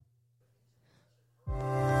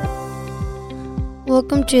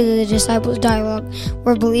Welcome to the Disciples Dialogue,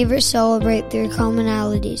 where believers celebrate their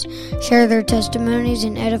commonalities, share their testimonies,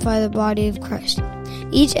 and edify the body of Christ.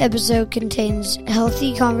 Each episode contains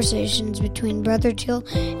healthy conversations between Brother Till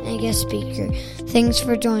and a guest speaker. Thanks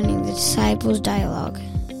for joining the Disciples Dialogue.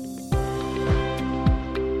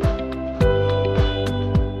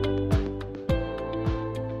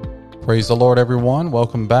 Praise the Lord, everyone.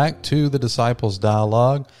 Welcome back to the Disciples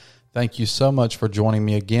Dialogue. Thank you so much for joining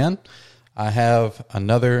me again. I have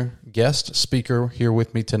another guest speaker here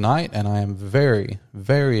with me tonight, and I am very,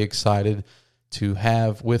 very excited to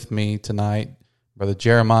have with me tonight Brother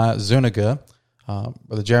Jeremiah Zuniga.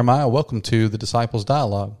 Brother Jeremiah, welcome to the Disciples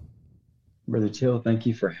Dialogue. Brother Till, thank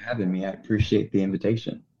you for having me. I appreciate the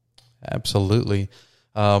invitation. Absolutely.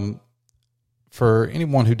 For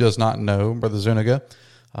anyone who does not know Brother Zuniga,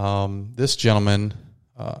 this gentleman,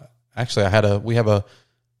 we have a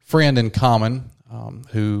friend in common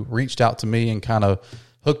who reached out to me and kind of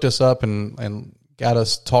hooked us up and got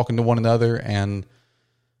us talking to one another. And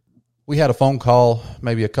we had a phone call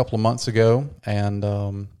maybe a couple of months ago, and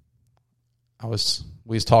we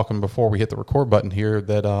was talking before we hit the record button here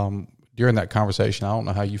that during that conversation, I don't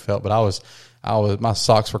know how you felt, but I was my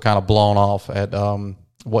socks were kind of blown off at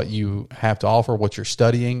what you have to offer, what you're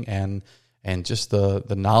studying, and just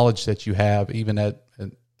the knowledge that you have even at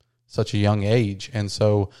such a young age. And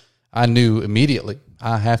so I knew immediately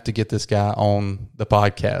I have to get this guy on the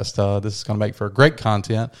podcast. This is going to make for great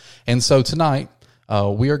content. And so tonight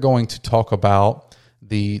we are going to talk about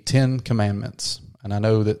the 10 Commandments. And I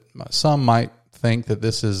know that some might think that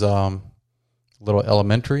this is a little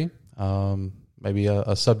elementary, maybe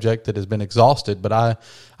a subject that has been exhausted, but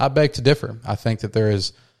I beg to differ. I think that there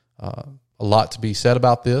is a lot to be said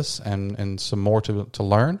about this and some more to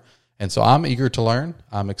learn. And so I'm eager to learn.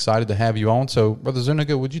 I'm excited to have you on. So, Brother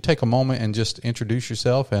Zuniga, would you take a moment and just introduce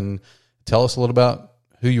yourself and tell us a little about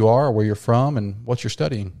who you are, where you're from, and what you're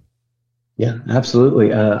studying? Yeah,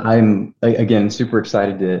 absolutely. I'm, again, super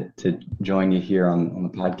excited to join you here on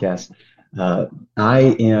the podcast. I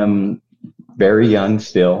am very young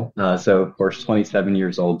still. So, of course, 27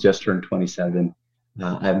 years old, just turned 27.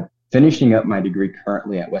 I'm finishing up my degree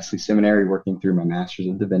currently at Wesley Seminary, working through my Master's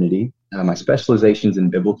of Divinity. My specialization's in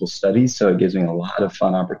biblical studies, so it gives me a lot of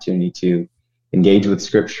fun opportunity to engage with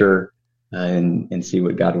Scripture and see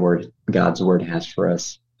what God's Word has for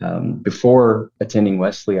us. Before attending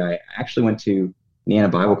Wesley, I actually went to Indiana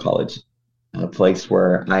Bible College, a place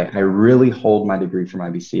where I really hold my degree from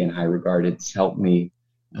IBC in high regard. It's helped me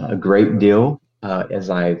a great deal as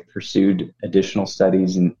I pursued additional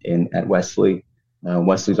studies at Wesley.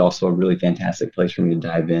 Wesley's also a really fantastic place for me to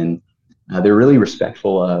dive in. They're really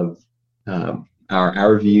respectful of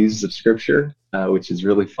our views of Scripture, which is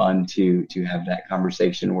really fun to have that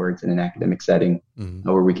conversation where it's in an academic setting,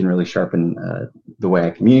 where we can really sharpen the way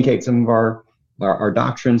I communicate some of our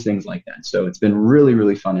doctrines, things like that. So it's been really,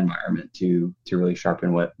 really fun environment to really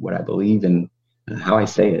sharpen what I believe and how I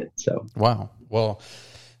say it. So wow. Well,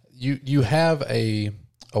 you have a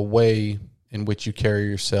way in which you carry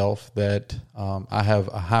yourself that I have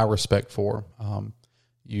a high respect for.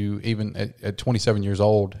 You even at 27 years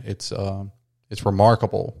old, it's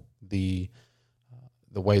remarkable the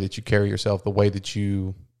way that you carry yourself, the way that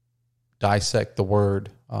you dissect the Word,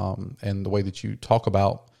 and the way that you talk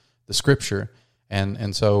about the Scripture,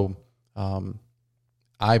 and so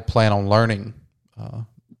I plan on learning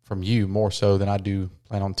from you more so than I do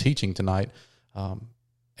plan on teaching tonight.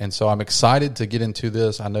 And so I'm excited to get into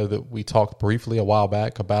this. I know that we talked briefly a while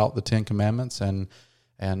back about the 10 Commandments and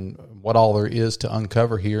what all there is to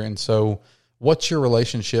uncover here. And so what's your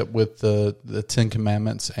relationship with the 10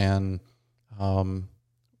 Commandments? And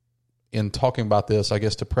in talking about this, I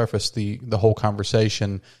guess to preface the whole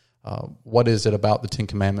conversation, what is it about the 10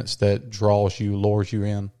 Commandments that draws you, lures you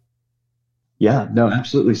in? Yeah, no,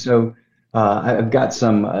 absolutely. So I've got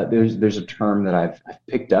some, there's a term that I've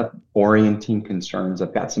picked up, orienting concerns.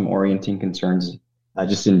 I've got some orienting concerns,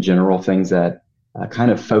 just in general, things that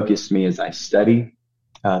kind of focus me as I study,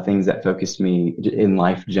 things that focus me in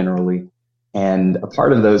life generally. And a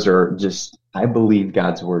part of those are just, I believe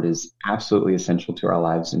God's Word is absolutely essential to our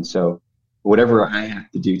lives. And so whatever I have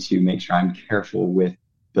to do to make sure I'm careful with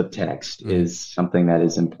the text is something that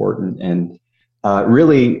is important. And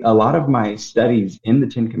really, a lot of my studies in the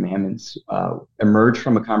 10 Commandments emerged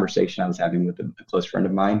from a conversation I was having with a close friend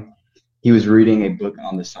of mine. He was reading a book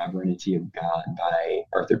on the sovereignty of God by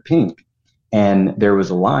Arthur Pink. And there was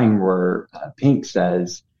a line where Pink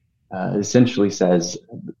essentially says,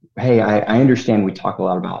 hey, I understand we talk a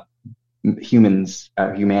lot about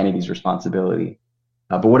humanity's responsibility,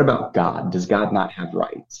 but what about God? Does God not have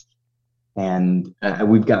rights? And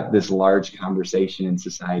we've got this large conversation in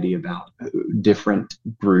society about different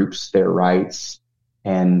groups, their rights,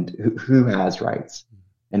 and who has rights.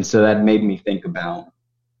 And so that made me think about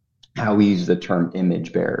how we use the term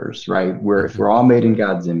image bearers, right? Where if we're all made in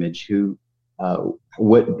God's image,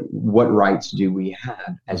 what rights do we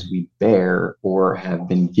have as we bear or have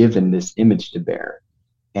been given this image to bear?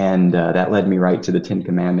 And that led me right to the Ten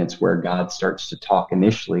Commandments, where God starts to talk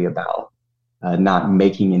initially about not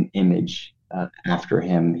making an image after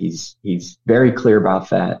him. He's very clear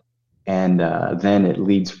about that. And then it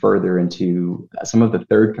leads further into some of the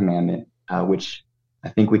third commandment, which I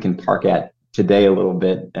think we can park at today a little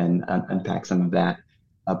bit and unpack some of that,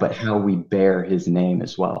 but how we bear his name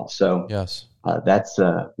as well. So yes, that's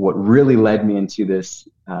what really led me into this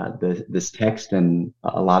text, and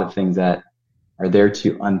a lot of things that are there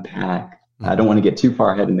to unpack. I don't want to get too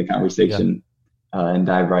far ahead in the conversation and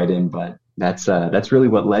dive right in, but that's really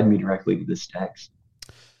what led me directly to this text.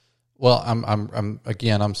 Well,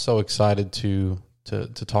 I'm so excited to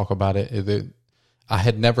talk about it. I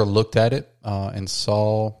had never looked at it and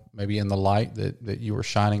saw maybe in the light that you were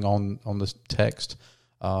shining on this text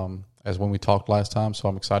as when we talked last time. So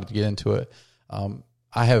I'm excited to get into it.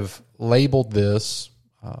 I have labeled this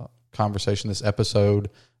conversation, this episode,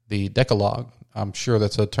 the Decalogue. I'm sure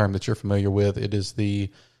that's a term that you're familiar with. It is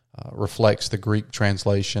reflects the Greek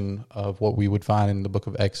translation of what we would find in the book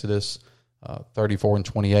of Exodus 34 and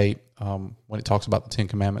 28 when it talks about the Ten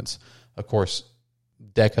Commandments. Of course,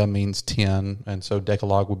 Deca means 10, and so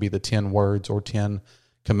Decalogue would be the 10 words or 10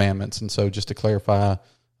 commandments. And so just to clarify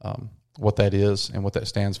what that is and what that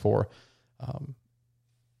stands for,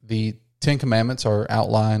 the 10 commandments are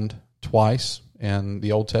outlined twice in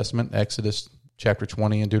the Old Testament, Exodus chapter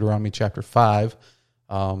 20 and Deuteronomy chapter 5.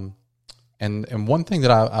 And one thing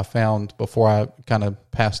that I found before I kind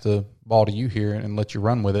of pass the ball to you here and let you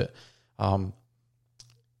run with it,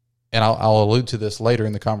 and I'll allude to this later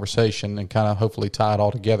in the conversation and kind of hopefully tie it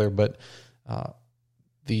all together, but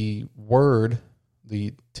the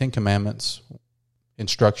Ten Commandments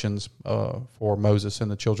instructions for Moses and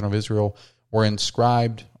the children of Israel were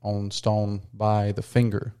inscribed on stone by the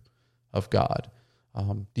finger of God.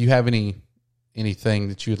 Do you have anything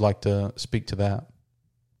that you'd like to speak to that?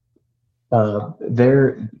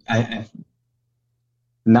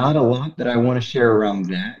 Not a lot that I want to share around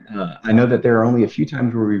that. I know that there are only a few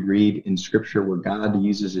times where we read in Scripture where God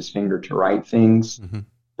uses his finger to write things.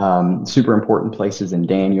 Mm-hmm. Super important places in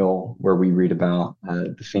Daniel where we read about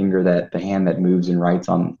the hand that moves and writes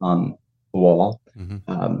on the wall.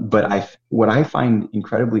 Mm-hmm. But what I find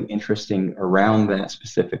incredibly interesting around that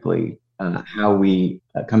specifically, how we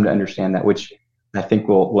come to understand that, which I think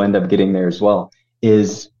we'll end up getting there as well,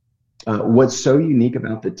 is what's so unique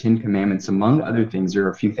about the Ten Commandments. Among other things, there are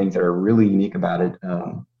a few things that are really unique about it.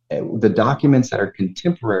 The documents that are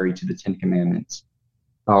contemporary to the Ten Commandments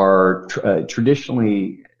are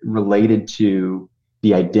traditionally related to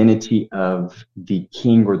the identity of the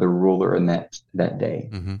king or the ruler in that day.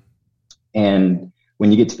 Mm-hmm. And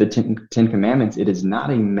when you get to the Ten Commandments, it is not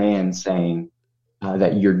a man saying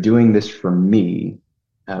that you're doing this for me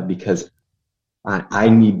because I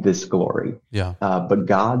need this glory. Yeah. But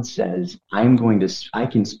God says, I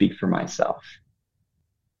can speak for myself.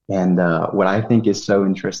 And what I think is so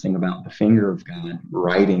interesting about the finger of God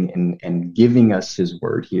writing and giving us his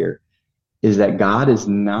word here is that God is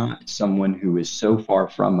not someone who is so far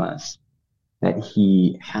from us that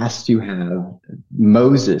he has to have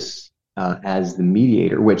Moses as the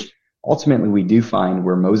mediator, which ultimately we do find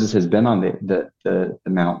where Moses has been on the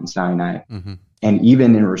mountain Sinai. Mm-hmm. And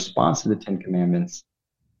even in response to the Ten Commandments,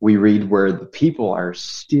 we read where the people are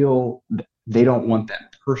still, they don't want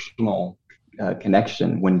that personal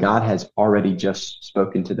connection when God has already just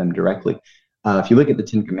spoken to them directly. If you look at the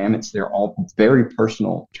Ten Commandments, they're all very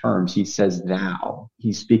personal terms. He says thou.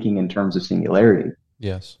 He's speaking in terms of singularity.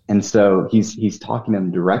 Yes. And so he's talking to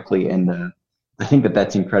them directly. And I think that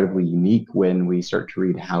that's incredibly unique when we start to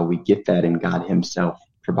read how we get that in God himself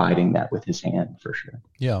providing that with his hand, for sure.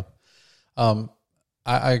 Yeah.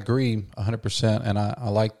 I agree 100%, and I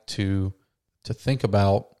like to think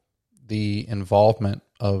about the involvement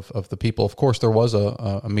of the people. Of course, there was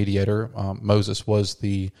a mediator. Moses was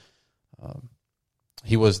the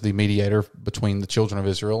mediator between the children of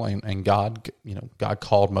Israel and God. God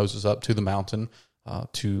called Moses up to the mountain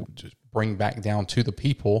to bring back down to the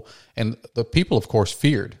people, and the people, of course,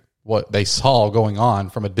 feared what they saw going on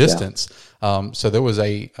from a distance. Yeah. So there was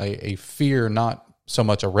a fear, not so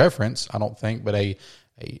much a reverence, I don't think, but a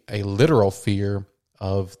literal fear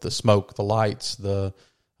of the smoke, the lights, it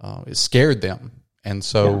scared them. And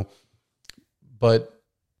so, but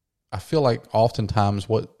I feel like oftentimes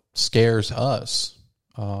what scares us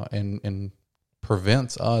and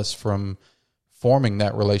prevents us from forming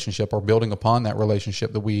that relationship or building upon that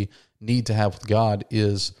relationship that we need to have with God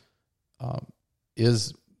is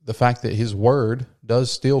the fact that His Word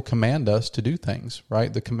does still command us to do things,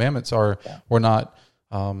 right? The commandments were not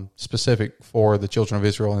specific for the children of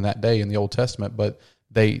Israel in that day in the Old Testament, but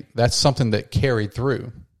that's something that carried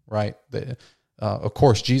through, right? Of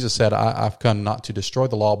course, Jesus said, I've come not to destroy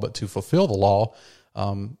the law, but to fulfill the law.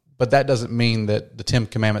 But that doesn't mean that the 10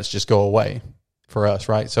 commandments just go away for us,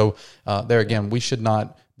 right? So there again, we should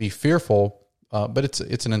not be fearful, but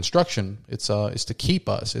it's an instruction. It's to keep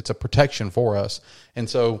us. It's a protection for us. And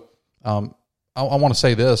so I want to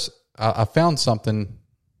say this. I found something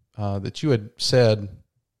that you had said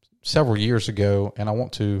several years ago, and I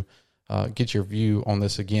want to get your view on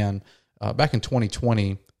this again. Back in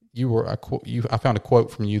 2020, I found a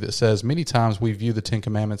quote from you that says, "Many times we view the 10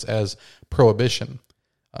 Commandments as prohibition."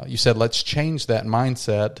 You said, "Let's change that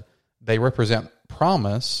mindset. They represent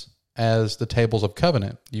promise as the tables of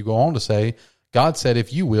covenant." You go on to say, "God said,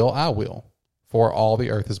 if you will, I will, for all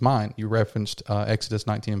the earth is mine." You referenced Exodus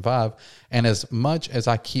 19:5, "And as much as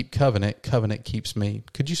I keep covenant, covenant keeps me."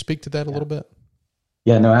 Could you speak to that a little bit?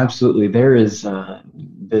 Yeah, no, absolutely. There is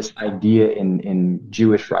this idea in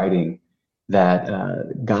Jewish writing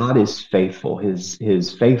that God is faithful,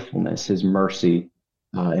 His faithfulness, His mercy,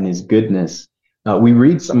 and His goodness. We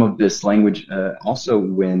read some of this language also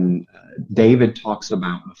when David talks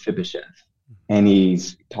about Mephibosheth, and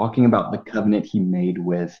he's talking about the covenant he made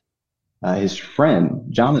with his friend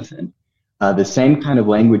Jonathan. The same kind of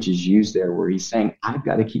language is used there, where he's saying, "I've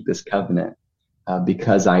got to keep this covenant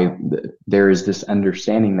because there is this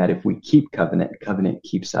understanding that if we keep covenant, covenant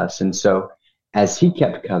keeps us." And so, as he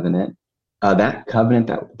kept covenant, that covenant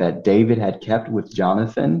that David had kept with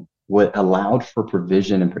Jonathan allowed for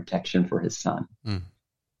provision and protection for his son.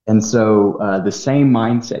 And so the same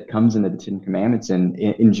mindset comes into the 10 Commandments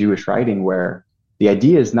in Jewish writing, where the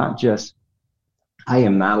idea is not just, I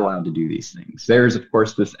am not allowed to do these things. There's, of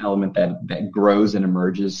course, this element that grows and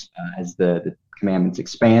emerges as the commandments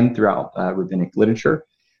expand throughout rabbinic literature.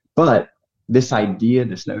 But this idea,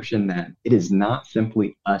 this notion that it is not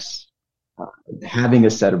simply us having a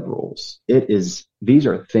set of rules. These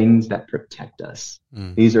are things that protect us.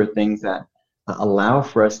 These are things that allow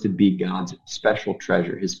for us to be God's special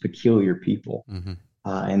treasure, His peculiar people.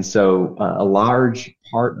 And so a large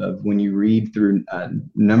part of when you read through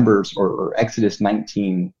Numbers or Exodus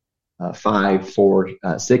 19, 5, 4,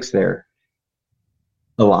 6 there,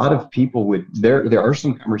 a lot of people there are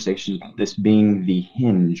some conversations about this being the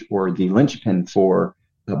hinge or the linchpin for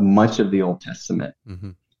much of the Old Testament.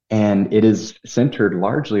 And it is centered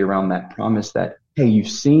largely around that promise that, hey, you've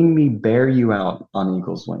seen me bear you out on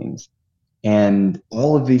eagle's wings. And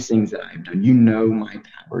all of these things that I've done, you know my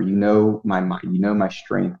power, you know my might, you know my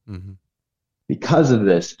strength. Because of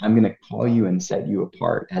this, I'm going to call you and set you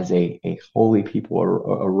apart as a holy people,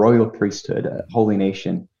 a royal priesthood, a holy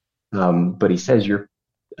nation. But He says you're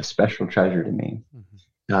a special treasure to me.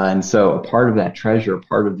 And so a part of that treasure, a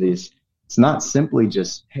part of this, it's not simply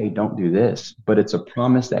just, hey, don't do this, but it's a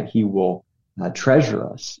promise that He will treasure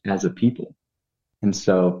us as a people. And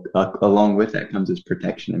so along with that comes His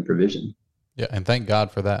protection and provision. Yeah, and thank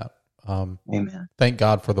God for that. Amen. Thank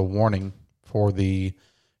God for the warning, for the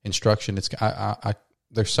instruction.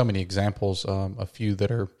 There's so many examples, a few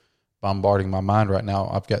that are bombarding my mind right now.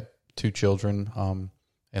 I've got 2 children,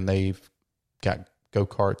 and they've got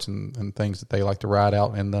go-karts and things that they like to ride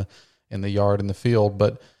out in the yard, in the field.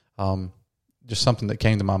 But just something that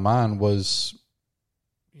came to my mind was,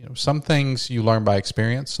 some things you learn by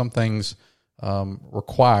experience. Some things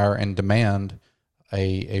require and demand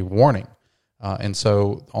a warning. And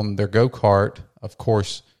so on their go-kart, of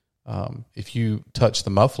course, if you touch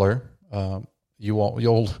the muffler,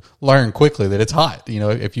 you'll learn quickly that it's hot.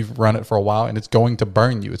 If you've run it for a while, and it's going to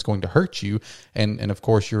burn you, it's going to hurt you, and of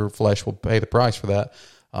course your flesh will pay the price for that.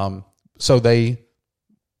 So they,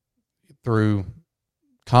 through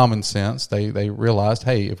common sense, they realized,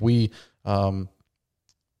 hey, if we put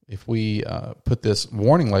this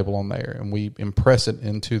warning label on there and we impress it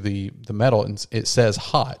into the metal and it says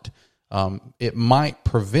hot, it might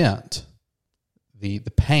prevent the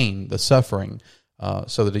pain, the suffering,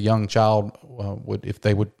 so that a young child would, if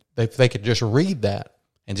they could just read that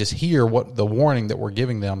and just hear what the warning that we're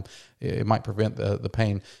giving them, it might prevent the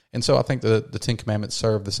pain. And so I think the 10 Commandments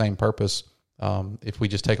serve the same purpose. If we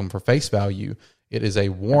just take them for face value, it is a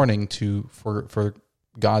warning for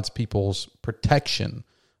God's people's protection.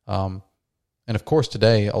 And of course,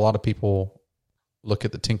 today, a lot of people look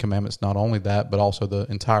at the 10 Commandments, not only that, but also the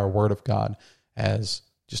entire Word of God, as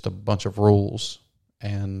just a bunch of rules.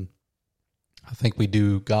 And I think we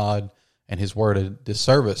do God and His Word a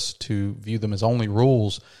disservice to view them as only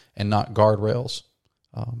rules and not guardrails.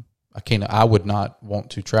 I would not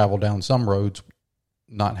want to travel down some roads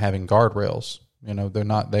not having guardrails. They're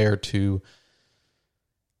not there to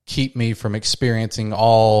keep me from experiencing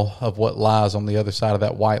all of what lies on the other side of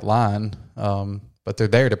that white line. But they're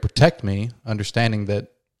there to protect me, understanding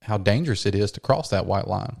that how dangerous it is to cross that white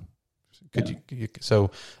line.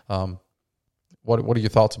 What are your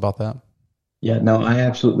thoughts about that? Yeah, no, I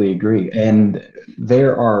absolutely agree. And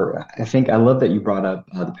I love that you brought up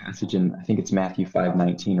the passage in, I think it's Matthew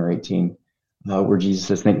 5:19 or 18, where Jesus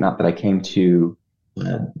says, "Think not that I came to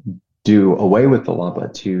do away with the law,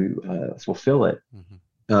 but to fulfill it."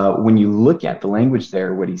 Mm-hmm. When you look at the language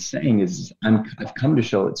there, what he's saying is, I've come to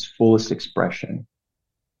show its fullest expression.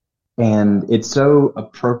 And it's so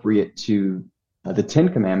appropriate to the Ten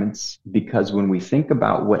Commandments, because when we think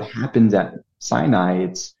about what happens at Sinai,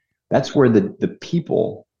 that's where the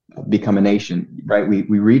people become a nation, right?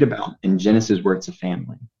 We read about in Genesis where it's a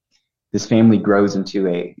family. This family grows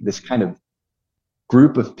into this kind of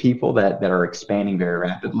group of people that are expanding very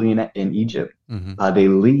rapidly in Egypt. Mm-hmm. They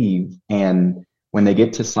leave, and when they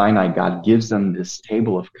get to Sinai, God gives them this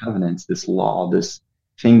table of covenants, this law, this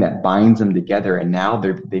thing that binds them together, and now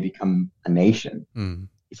they become a nation. Mm.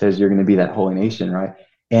 He says, "You're going to be that holy nation," right?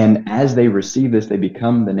 And as they receive this, they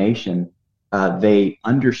become the nation. They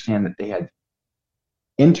understand that they had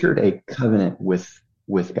entered a covenant with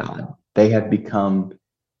God. They have become,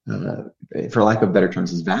 for lack of better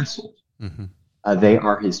terms, his vassals. Mm-hmm. They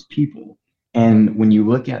are his people. And when you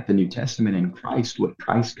look at the New Testament in Christ, what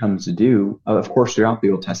Christ comes to do, of course, throughout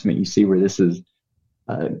the Old Testament, you see where this is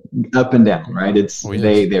up and down, right? It's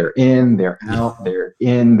they're in, they're out, they're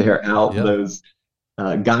in, they're out. Yep. Those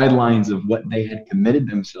guidelines of what they had committed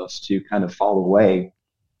themselves to kind of fall away.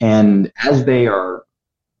 And as they are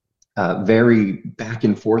very back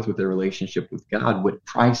and forth with their relationship with God, what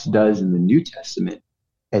Christ does in the New Testament,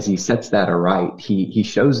 as he sets that aright, he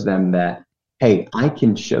shows them that, hey, I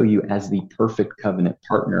can show you as the perfect covenant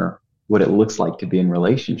partner what it looks like to be in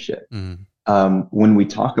relationship. Mm. When we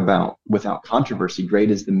talk about without controversy, great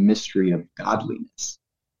is the mystery of godliness,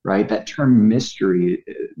 right? That term mystery,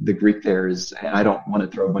 the Greek there is, I don't want to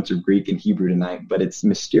throw a bunch of Greek and Hebrew tonight, but it's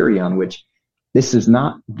mysterion, which this is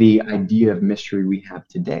not the idea of mystery we have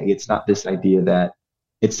today. It's not this idea that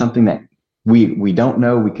it's something that we don't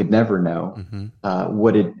know, we could never know. Mm-hmm.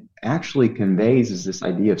 What it actually conveys is this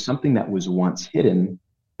idea of something that was once hidden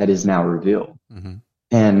that is now revealed. Mm-hmm.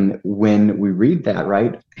 And when we read that,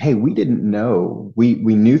 right, hey, we didn't know, we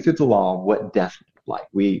knew through the law what death looked like.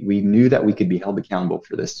 We knew that we could be held accountable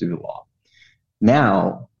for this through the law.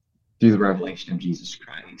 Now, through the revelation of Jesus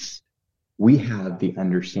Christ, we have the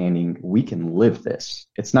understanding we can live this.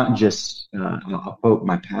 It's not just, I'll quote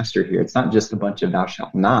my pastor here, it's not just a bunch of thou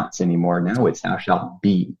shalt nots anymore. Now it's thou shalt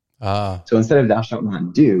be. So instead of thou shalt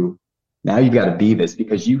not do, now you've got to be this,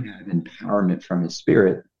 because you have empowerment from his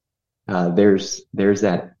Spirit. There's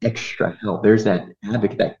that extra help. There's that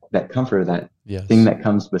advocate, that comfort, that thing that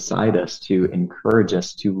comes beside us to encourage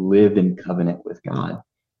us to live in covenant with God.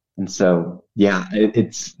 And so,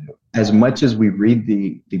 it's as much as we read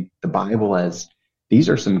the Bible as these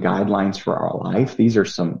are some guidelines for our life.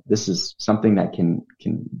 This is something that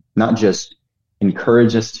can not just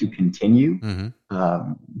encourage us to continue,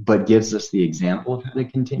 mm-hmm. But gives us the example of how to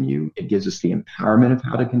continue. It gives us the empowerment of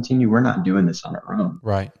how to continue. We're not doing this on our own.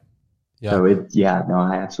 Right. Yeah. So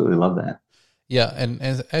I absolutely love that. Yeah. And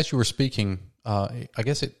as you were speaking, I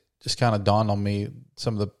guess it just kind of dawned on me,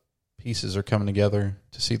 some of the pieces are coming together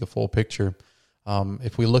to see the full picture.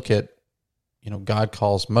 If we look at, God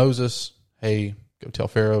calls Moses, hey, go tell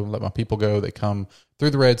Pharaoh, let my people go. They come through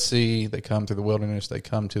the Red Sea. They come through the wilderness. They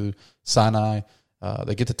come to Sinai.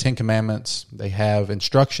 They get the Ten Commandments. They have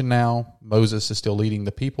instruction now. Moses is still leading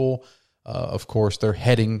the people. Of course, they're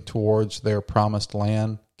heading towards their promised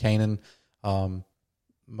land, Canaan.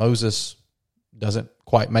 Moses doesn't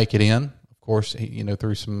quite make it in. Of course, he,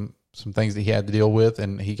 through some things that he had to deal with,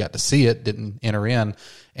 and he got to see it, didn't enter in.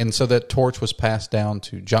 And so that torch was passed down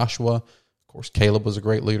to Joshua. Of course, Caleb was a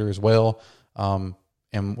great leader as well. And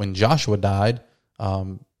when Joshua died,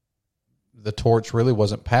 the torch really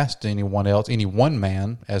wasn't passed to anyone else, any one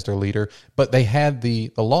man as their leader, but they had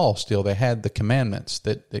the law still. They had the commandments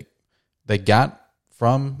that they got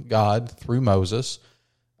from God through Moses.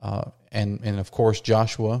 And of course,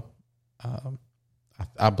 Joshua,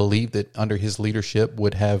 I believe that under his leadership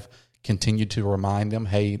would have continued to remind them,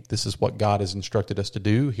 hey, this is what God has instructed us to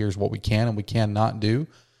do. Here's what we can and we cannot do.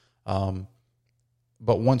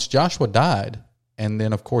 But once Joshua died And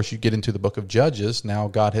then, of course, you get into the book of Judges. Now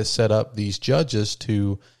God has set up these judges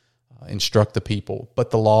to instruct the people,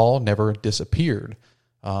 but the law never disappeared.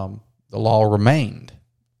 The law remained.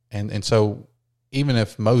 And so even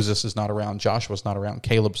if Moses is not around, Joshua's not around,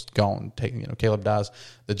 Caleb's gone, Caleb dies,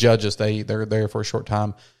 the judges, they're there for a short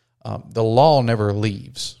time. The law never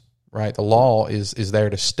leaves, right? The law is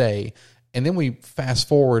there to stay. And then we fast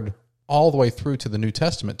forward all the way through to the New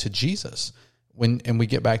Testament, to Jesus. And we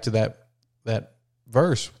get back to that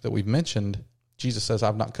verse that we've mentioned. Jesus says,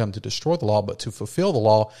 I've not come to destroy the law, but to fulfill the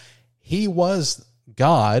law. He was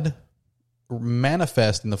God,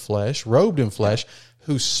 manifest in the flesh, robed in flesh,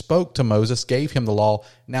 who spoke to Moses, gave him the law.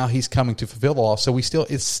 Now he's coming to fulfill the law. So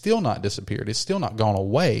it's still not disappeared. It's still not gone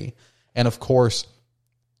away. And of course,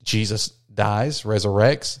 Jesus dies,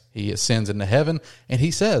 resurrects, he ascends into heaven, and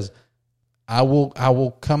he says, I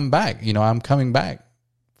will come back. I'm coming back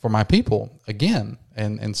for my people again.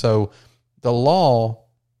 And so the law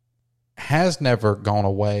has never gone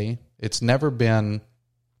away. It's never been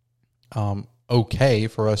okay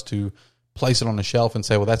for us to place it on the shelf and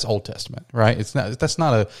say, well, that's Old Testament, right? That's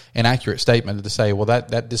not an accurate statement to say, well,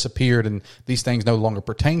 that disappeared and these things no longer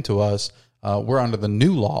pertain to us. We're under the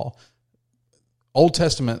new law. Old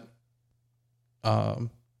Testament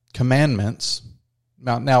commandments.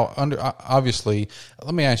 Now, obviously,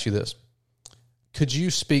 let me ask you this. Could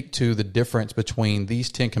you speak to the difference between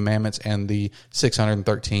these 10 commandments and the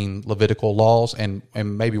 613 Levitical laws, and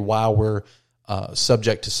maybe why we're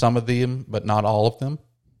subject to some of them, but not all of them?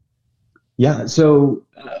 Yeah, so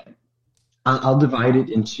I'll divide it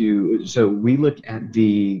into, so we look at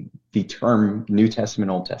the term New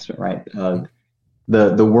Testament, Old Testament, right?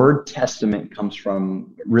 The word testament comes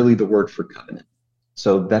from really the word for covenant.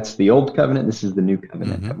 So that's the old covenant. This is the new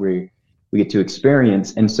covenant that we get to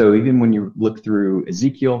experience. And so even when you look through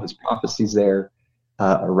Ezekiel, his prophecies there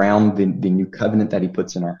around the new covenant that he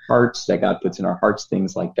puts in our hearts, that God puts in our hearts,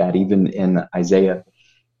 things like that, even in Isaiah,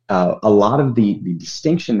 a lot of the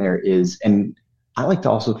distinction there is, and I like to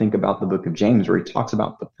also think about the book of James where he talks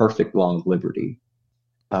about the perfect law of liberty.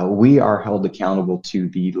 We are held accountable to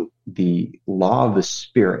the law of the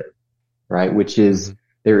Spirit, right? Which is,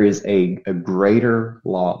 there is a greater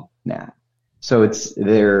law now. So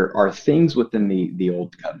there are things within the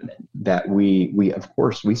old covenant that we of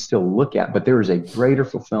course we still look at, but there is a greater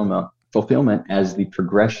fulfillment as the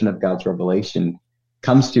progression of God's revelation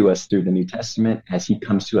comes to us through the New Testament, as he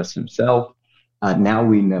comes to us himself. Now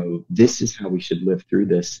we know this is how we should live through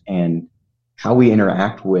this and how we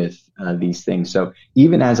interact with these things. So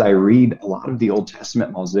even as I read a lot of the Old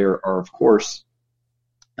Testament laws, there are, of course,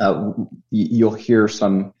 you'll hear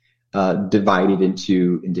some divided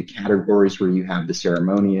into categories where you have the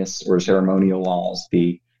ceremonial laws,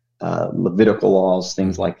 the Levitical laws,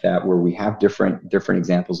 things like that, where we have different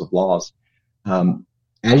examples of laws.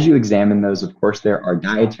 As you examine those, of course, there are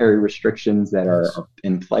dietary restrictions that are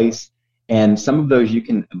in place. And some of those you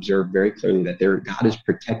can observe very clearly that God is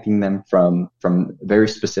protecting them from very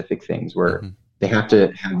specific things where they have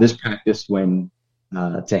to have this practice when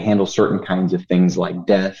to handle certain kinds of things like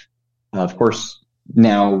death. Of course,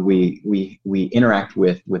 now we interact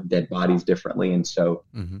with dead bodies differently, and so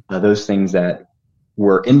those things that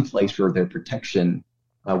were in place for their protection,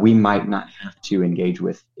 we might not have to engage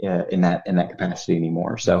with in that capacity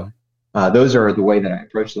anymore. So those are the way that I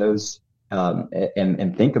approach those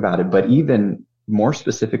and think about it. But even more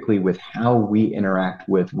specifically with how we interact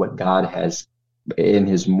with what God has in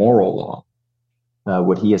his moral law,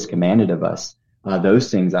 what he has commanded of us, those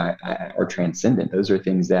things are transcendent. Those are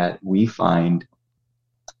things that we find.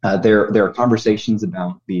 There are conversations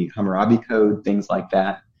about the Hammurabi Code, things like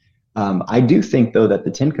that. I do think, though, that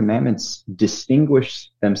the Ten Commandments distinguish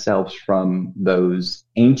themselves from those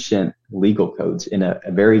ancient legal codes in a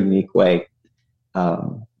very unique way.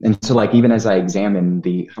 And so, like, even as I examine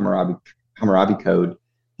the Hammurabi Code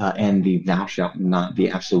and the thou shalt not, the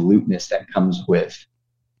absoluteness that comes with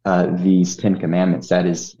these Ten Commandments, that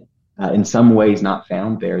is in some ways not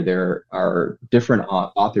found there. There are different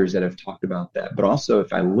authors that have talked about that. But also,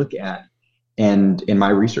 if I look at, and in my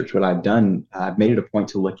research, what I've done, I've made it a point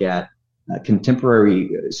to look at contemporary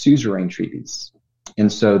suzerain treaties.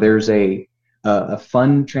 And so there's a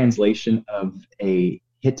fun translation of a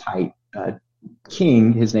Hittite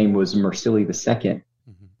king. His name was Mursili II.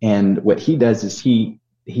 And what he does is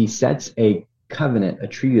he sets a covenant, a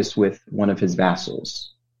treatise with one of his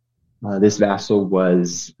vassals. This vassal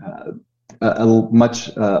was a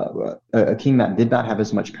king that did not have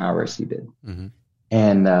as much power as he did.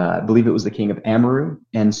 And I believe it was the king of Amaru.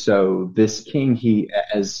 And so this king,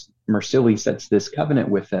 as Mursili sets this covenant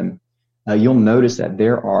with him, you'll notice that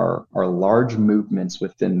there are large movements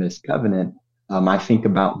within this covenant I think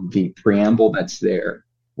about the preamble that's there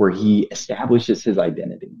where he establishes his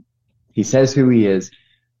identity. He says who he is,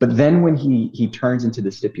 but then when he turns into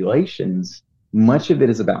the stipulations, much of it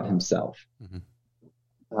is about himself.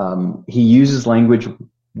 He uses language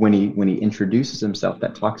when he introduces himself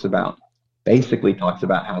that basically talks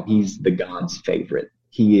about how he's the God's favorite.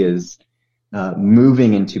 He is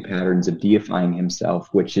moving into patterns of deifying himself,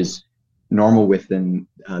 which is normal within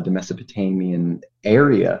the Mesopotamian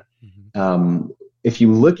area. If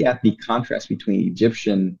you look at the contrast between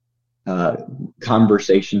Egyptian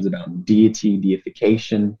conversations about deity,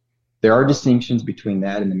 deification, there are distinctions between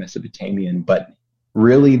that and the Mesopotamian, but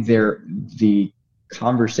really the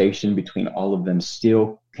conversation between all of them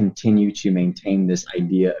still continue to maintain this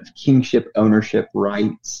idea of kingship, ownership,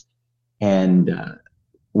 rights, and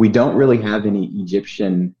we don't really have any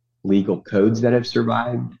Egyptian legal codes that have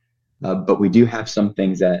survived, but we do have some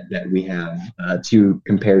things that we have to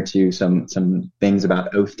compare to some things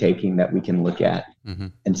about oath taking that we can look at,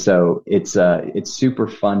 and so it's super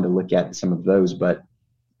fun to look at some of those. But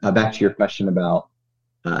back to your question about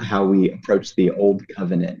how we approach the old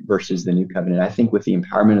covenant versus the new covenant, I think with the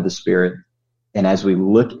empowerment of the Spirit, and as we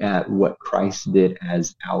look at what Christ did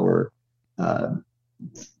as our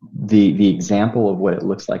the example of what it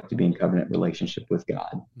looks like to be in covenant relationship with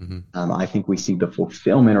God, I think we see the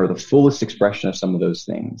fulfillment or the fullest expression of some of those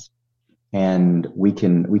things, and we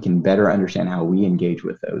can better understand how we engage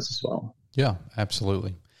with those as well. Yeah,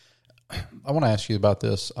 absolutely. I want to ask you about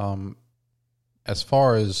this. As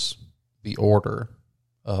far as the order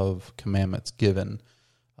of commandments given,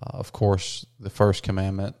 of course, the first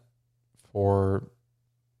commandment for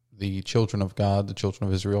the children of God, the children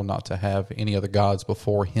of Israel, not to have any other gods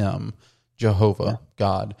before him, Jehovah,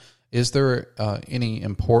 God. Is there any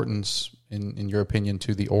importance, in your opinion,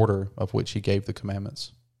 to the order of which he gave the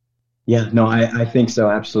commandments? Yeah, no, I think so,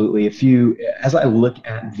 absolutely. As I look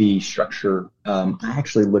at the structure, I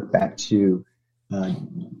actually look back to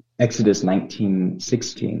Exodus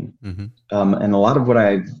 19:16, and a lot of what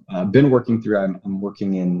I've been working through, I'm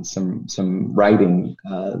working in some writing,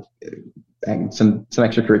 some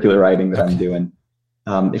extracurricular writing that I'm doing.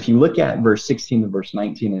 If you look at verse 16 and verse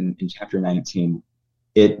 19 in chapter 19,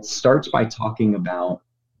 it starts by talking about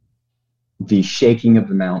the shaking of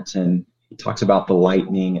the mountain. It talks about the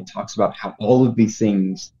lightning. It talks about how all of these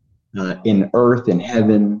things in earth and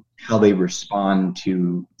heaven, how they respond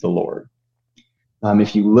to the Lord.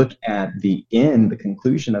 If you look at the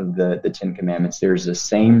conclusion of the Ten Commandments, there's the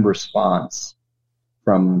same response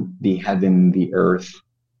from the heaven, the earth,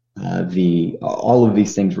 all of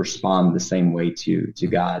these things respond the same way to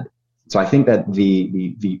God. So I think that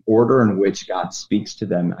the order in which God speaks to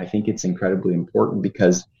them, I think it's incredibly important,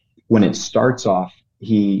 because when it starts off,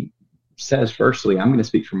 he says, firstly, I'm going to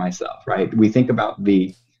speak for myself, right? We think about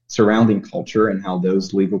the surrounding culture and how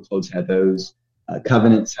those legal codes, how those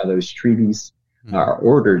covenants, how those treaties are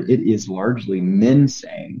ordered. It is largely men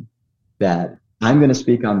saying that I'm going to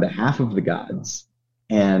speak on behalf of the gods.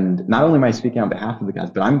 And not only am I speaking on behalf of the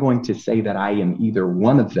gods, but I'm going to say that I am either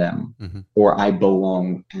one of them or I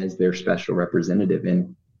belong as their special representative.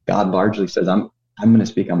 And God largely says, I'm going to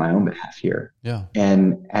speak on my own behalf here. Yeah.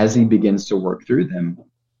 And as he begins to work through them,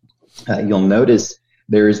 you'll notice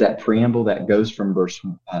there is that preamble that goes from verse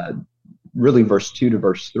 2 to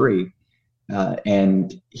verse 3.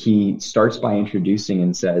 And he starts by introducing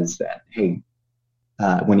and says that, hey,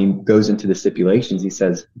 when he goes into the stipulations, he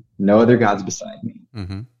says, no other gods beside me.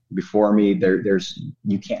 Before me,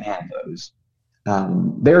 you can't have those.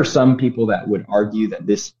 There are some people that would argue that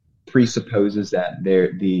this presupposes that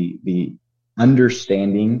the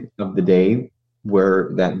understanding of the day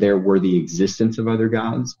that there were the existence of other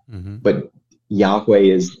gods, but Yahweh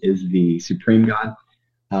is the supreme God.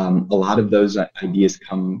 A lot of those ideas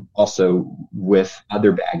come also with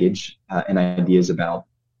other baggage and ideas about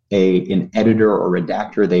an editor or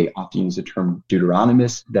redactor. They often use the term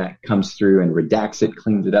Deuteronomist that comes through and redacts it,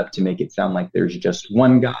 cleans it up to make it sound like there's just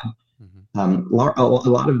one God. A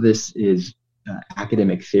lot of this is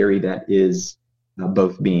academic theory that is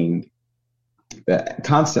both being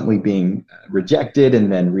constantly being rejected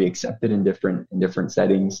and then reaccepted in different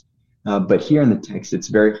settings. But here in the text, it's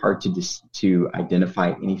very hard to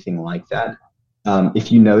identify anything like that.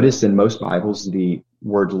 If you notice in most Bibles, the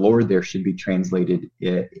word Lord there should be translated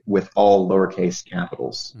with all lowercase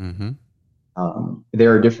capitals.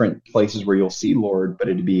 There are different places where you'll see Lord, but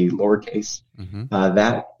it'd be lowercase.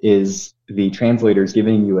 That is the translators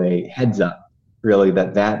giving you a heads up, really,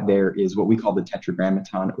 that there is what we call the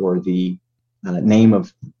tetragrammaton, or the name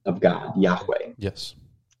of God, Yahweh. Yes.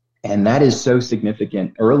 And that is so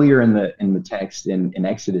significant. Earlier in the text, in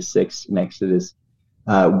Exodus 6, in Exodus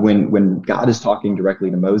When God is talking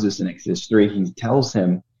directly to Moses in Exodus 3, he tells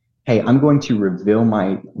him, hey, I'm going to reveal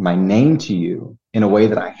my name to you in a way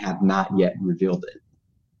that I have not yet revealed it.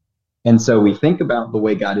 And so we think about the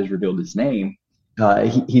way God has revealed his name.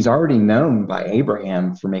 He's already known by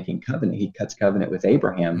Abraham for making covenant. He cuts covenant with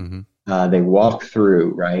Abraham. They walk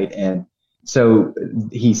through, right? And so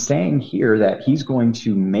he's saying here that he's going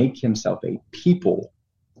to make himself a people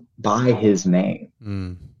by his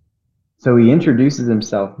name. So he introduces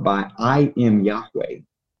himself by, I am Yahweh,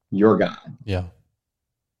 your God. Yeah.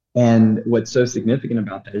 And what's so significant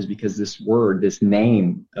about that is because this word, this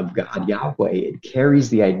name of God, Yahweh, it carries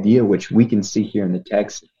the idea, which we can see here in the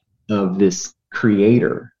text, of this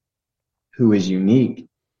creator who is unique,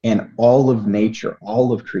 and all of nature,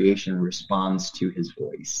 all of creation responds to his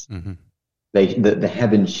voice. The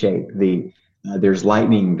heavens shake, there's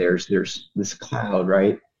lightning, there's this cloud,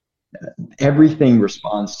 right? Everything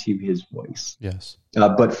responds to his voice. Yes.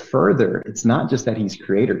 But further, it's not just that he's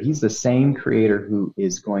creator. He's the same creator who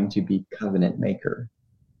is going to be covenant maker,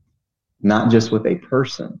 not just with a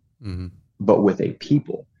person, but with a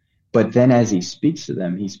people. But then as he speaks to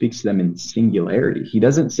them in singularity. He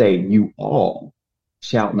doesn't say you all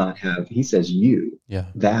shall not have. He says you,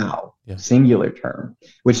 thou, singular term,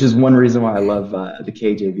 which is one reason why I love the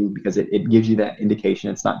KJV, because it gives you that indication.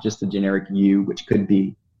 It's not just a generic you, which could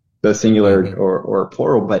be both singular or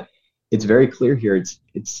plural, but it's very clear here.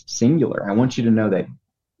 It's singular. I want you to know that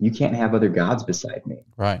you can't have other gods beside me.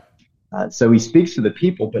 Right. So he speaks to the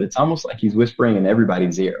people, but it's almost like he's whispering in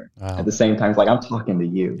everybody's ear at the same time. It's like, I'm talking to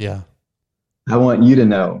you. Yeah. I want you to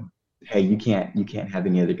know, hey, you can't have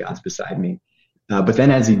any other gods beside me. But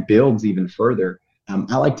then as he builds even further,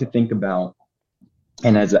 I like to think about,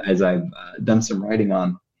 and as I've done some writing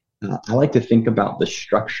on, I like to think about the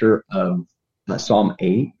structure of Psalm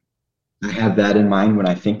 8. I have that in mind when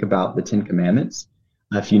I think about the Ten Commandments.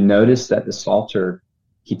 If you notice that the Psalter,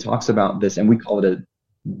 he talks about this, and we call it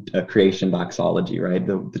a creation doxology, right?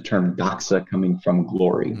 The term doxa coming from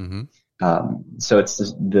glory. So it's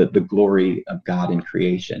the glory of God in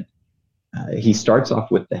creation. He starts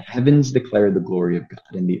off with the heavens declare the glory of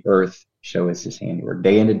God, and the earth shows his handiwork.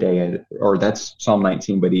 Day into day, or that's Psalm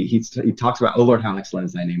 19, but he talks about, oh Lord, how excellent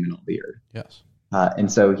is thy name in all the earth. Yes.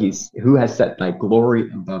 And so who has set thy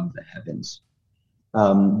glory above the heavens.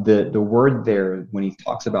 The word there, when he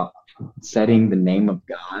talks about setting the name of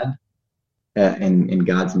God in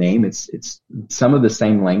God's name, it's some of the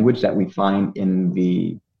same language that we find in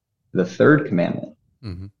the third commandment.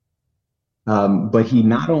 But he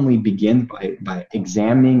not only begins by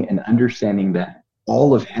examining and understanding that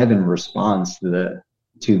all of heaven responds to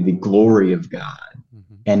the glory of God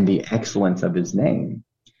and the excellence of his name,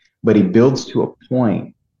 but he builds to a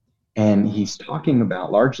point, and he's talking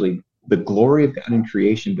about largely the glory of God in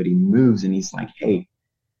creation, but he moves and he's like, hey,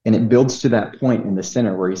 and it builds to that point in the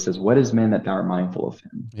center where he says, what is man that thou art mindful of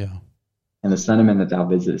him? Yeah. And the son of man that thou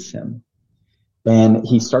visitest him. And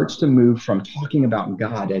he starts to move from talking about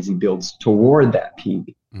God as he builds toward that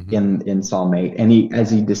peak in Psalm 8. And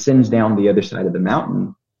as he descends down the other side of the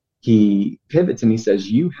mountain, he pivots and he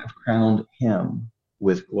says, you have crowned him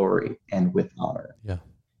with glory and with honor. Yeah.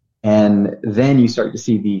 And then you start to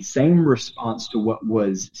see the same response to what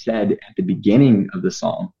was said at the beginning of the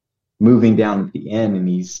psalm, moving down at the end, and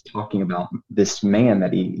he's talking about this man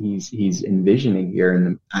that he's envisioning here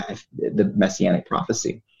in the messianic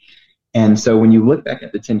prophecy. And so when you look back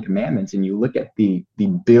at the Ten Commandments and you look at the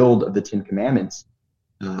build of the Ten Commandments,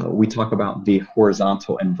 we talk about the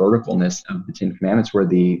horizontal and verticalness of the Ten Commandments, where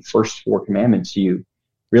the first four commandments, you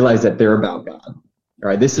realize that they're about God. All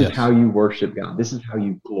right, this is how you worship God. This is how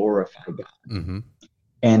you glorify God.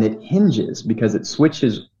 And it hinges because it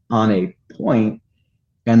switches on a point,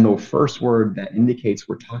 and the first word that indicates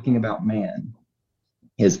we're talking about man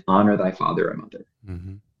is honor thy father and mother.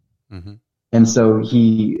 And so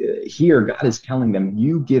here God is telling them,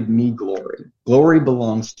 you give me glory. Glory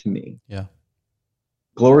belongs to me. Yeah.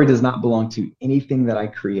 Glory does not belong to anything that I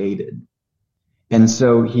created. And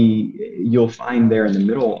so you'll find there in the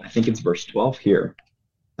middle, I think it's verse 12 here,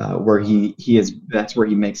 where that's where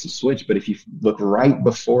he makes a switch. But if you look right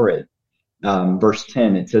before it, verse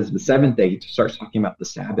 10, it says the seventh day, he starts talking about the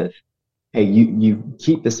Sabbath. Hey, you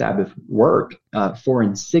keep the Sabbath work, for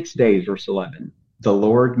in 6 days, verse 11, the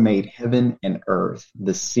Lord made heaven and earth,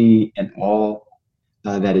 the sea, and all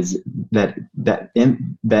that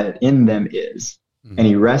in them is. And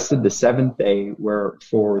he rested the seventh day,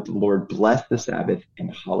 wherefore the Lord blessed the Sabbath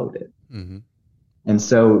and hallowed it. And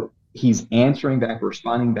so he's answering back,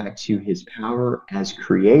 responding back to his power as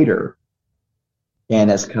creator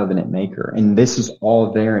and as covenant maker. And this is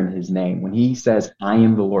all there in his name. When he says, I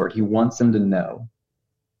am the Lord, he wants them to know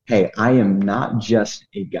hey, I am not just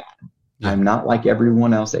a God. Yeah. I'm not like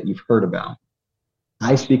everyone else that you've heard about.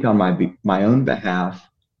 I speak on my own behalf,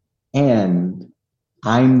 and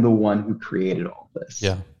I'm the one who created all this.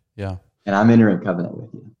 Yeah. Yeah. And I'm entering covenant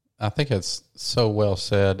with you. I think it's so well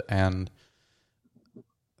said. And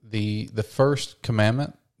the first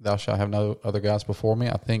commandment, thou shalt have no other gods before me,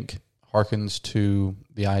 I think harkens to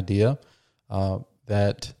the idea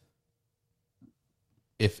that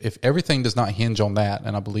if everything does not hinge on that,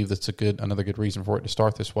 and I believe that's another good reason for it to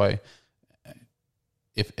start this way,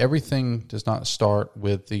 if everything does not start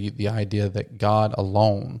with the idea that God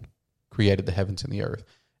alone created the heavens and the earth,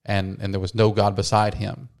 and there was no God beside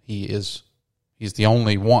him, he's the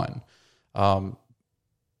only one, and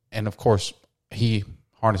of course he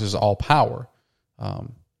harnesses all power.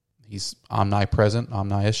 He's omnipresent,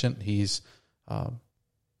 omniscient. He's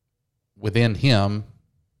within him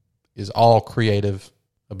is all creative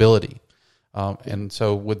ability, and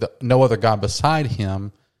so with no other God beside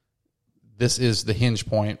him, this is the hinge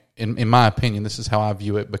point. In my opinion, this is how I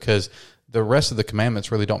view it, because the rest of the commandments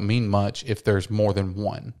really don't mean much if there's more than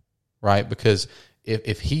one, right? Because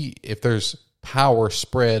if there's power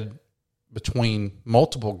spread between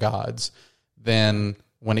multiple gods, then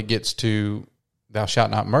when it gets to thou shalt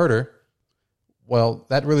not murder, well,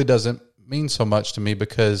 that really doesn't mean so much to me,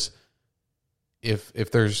 because if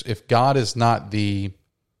God is not the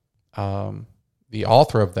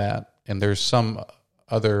author of that, and there's some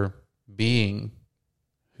other being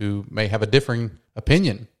who may have a differing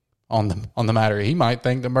opinion on the matter, he might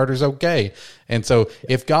think that murder's okay. And so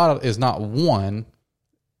if God is not one,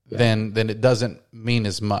 then it doesn't mean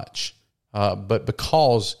as much. But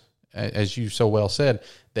because, as you so well said,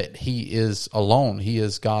 that he is alone, he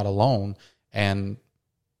is God alone, and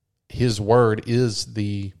his word is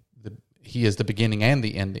he is the beginning and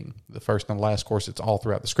the ending, the first and the last. Of course, it's all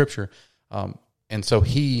throughout the scripture. And so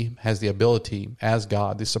he has the ability as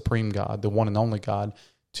God, the supreme God, the one and only God,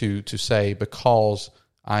 to say, because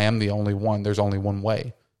I am the only one, there's only one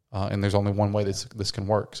way, and there's only one way this can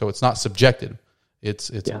work. So it's not subjective,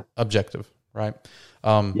 it's objective, right?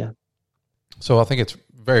 So I think it's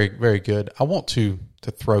very, very good. I want to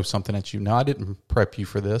throw something at you. Now, I didn't prep you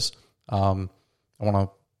for this. I want to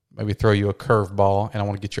maybe throw you a curveball, and I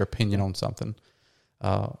want to get your opinion on something.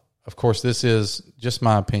 Of course, this is just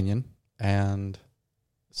my opinion, and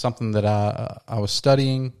something that I was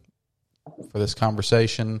studying for this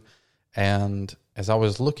conversation, and as I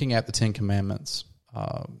was looking at the Ten Commandments,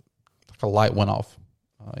 like a light went off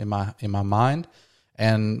in my mind,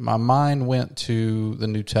 and my mind went to the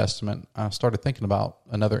New Testament. I started thinking about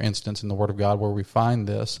another instance in the Word of God where we find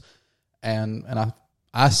this, and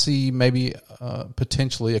I see maybe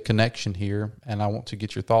potentially a connection here, and I want to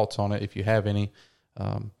get your thoughts on it if you have any.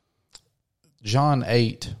 John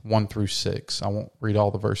 8, 1 through 6. I won't read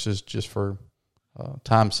all the verses just for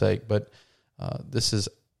time's sake, but this is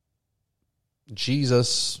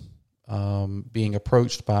Jesus being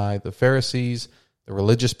approached by the Pharisees. The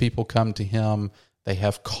religious people come to him. They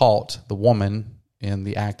have caught the woman in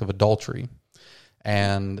the act of adultery.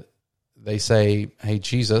 And they say, hey,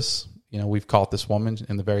 Jesus, we've caught this woman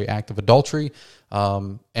in the very act of adultery.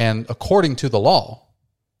 And according to the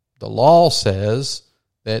law says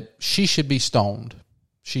that she should be stoned.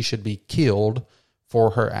 She should be killed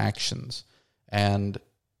for her actions. And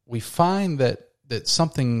we find that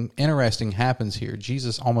something interesting happens here.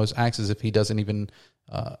 Jesus almost acts as if he doesn't even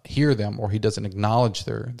hear them, or he doesn't acknowledge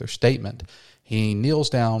their statement. He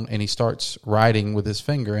kneels down and he starts writing with his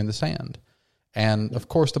finger in the sand. And of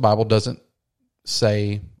course, the Bible doesn't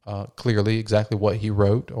say clearly exactly what he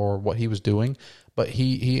wrote or what he was doing, but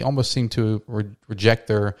he almost seemed to reject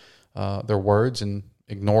their words and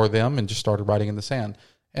ignore them, and just started writing in the sand.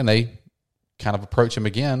 And they kind of approach him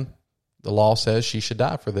again. The law says she should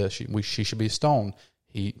die for this. She should be stoned.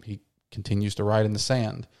 He continues to write in the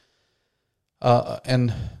sand.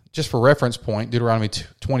 And just for reference point, Deuteronomy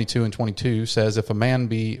 22 and 22 says, if a man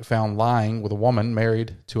be found lying with a woman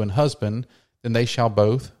married to an husband, then they shall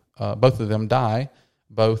both of them die,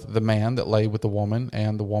 both the man that lay with the woman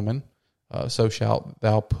and the woman. So shalt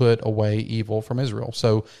thou put away evil from Israel.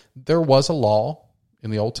 So there was a law in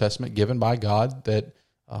the Old Testament given by God that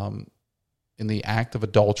in the act of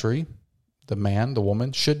adultery, the man, the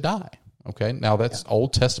woman should die. Okay, now that's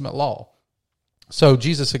Old Testament law. So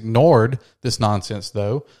Jesus ignored this nonsense,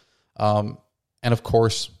 though. And of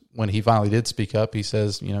course, when he finally did speak up, he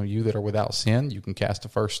says, you that are without sin, you can cast the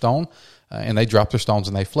first stone. And they dropped their stones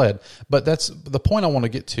and they fled. But that's the point I want to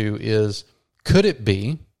get to is, could it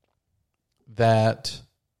be that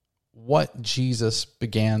what Jesus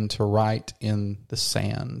began to write in the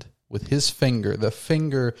sand with his finger, the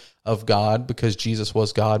finger of God, because Jesus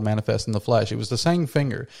was God manifest in the flesh. It was the same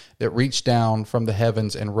finger that reached down from the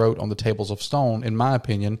heavens and wrote on the tables of stone, in my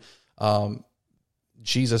opinion.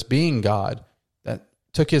 Jesus being God, that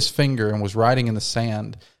took his finger and was writing in the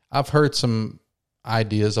sand. I've heard some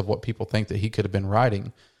ideas of what people think that he could have been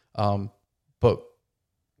writing, but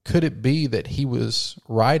could it be that he was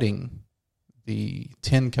writing the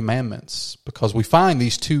 10 Commandments? Because we find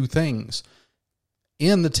these two things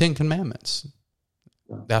in the 10 Commandments.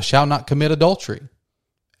 Thou shalt not commit adultery,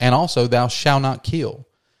 and also thou shalt not kill.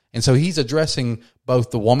 And so he's addressing both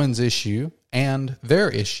the woman's issue and their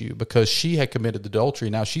issue, because she had committed adultery.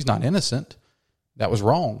 Now, she's not innocent. That was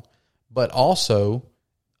wrong. But also,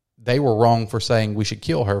 they were wrong for saying we should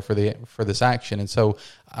kill her for this action. And so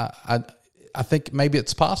I think maybe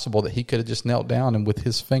it's possible that he could have just knelt down and with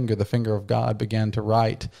his finger, the finger of God, began to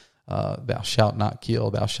write, thou shalt not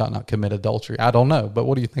kill, thou shalt not commit adultery. I don't know, but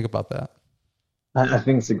what do you think about that? I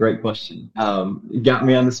think it's a great question. You got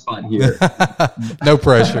me on the spot here. No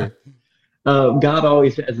pressure. God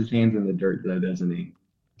always has his hands in the dirt, though, doesn't he?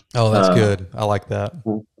 Oh, that's good. I like that.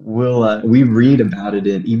 We read about it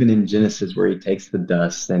even in Genesis, where he takes the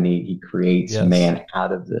dust and he creates man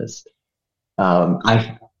out of this.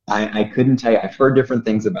 I couldn't tell you. I've heard different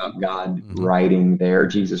things about God writing there,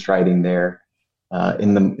 Jesus writing there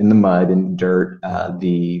in the mud and dirt,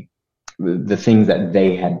 the things that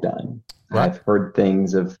they had done. Right. I've heard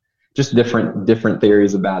things of just different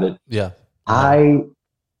theories about it. Yeah, I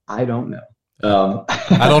don't know.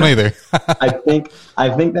 I don't either. I think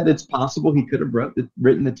that it's possible he could have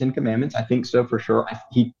written the 10 Commandments. I think so for sure.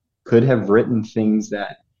 He could have written things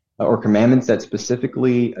that, or commandments that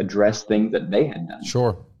specifically address things that they had done.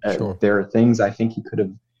 Sure. There are things I think he could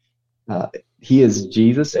have. He is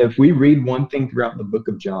Jesus. If we read one thing throughout the book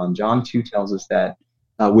of John 2 tells us that,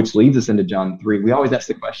 which leads us into John 3. We always ask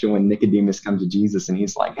the question when Nicodemus comes to Jesus and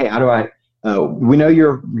he's like, hey, how do I, we know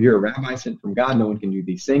you're a rabbi sent from God. No one can do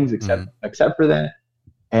these things except for that.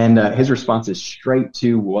 And his response is straight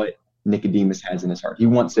to what Nicodemus has in his heart. He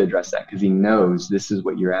wants to address that because he knows this is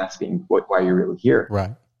what you're asking, why you're really here.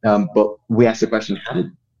 Right. But we ask the question,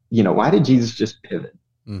 why did Jesus just pivot?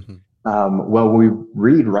 Mm-hmm. Well, we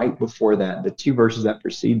read right before that, the 2 verses that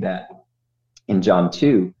precede that in John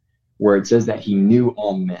 2, where it says that he knew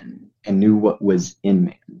all men and knew what was in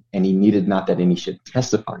man, and he needed not that any should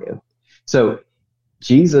testify of. So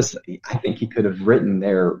Jesus, I think he could have written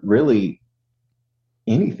there really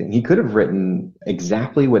anything. He could have written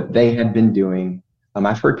exactly what they had been doing.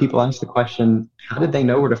 I've heard people ask the question, how did they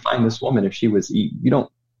know where to find this woman if she was, you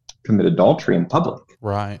don't commit adultery in public.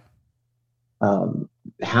 Right.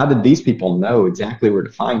 How did these people know exactly where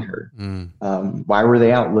to find her? Why were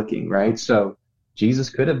they out looking, right? So Jesus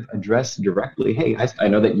could have addressed directly, hey, I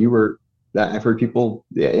know that I've heard people,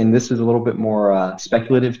 and this is a little bit more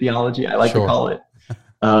speculative theology, I like to call it.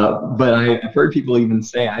 But I've heard people even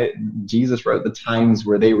say Jesus wrote the times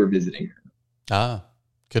where they were visiting her.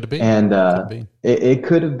 Could it be? And it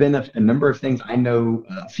could have been a number of things. I know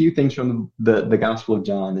a few things from the Gospel of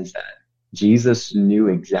John is that Jesus knew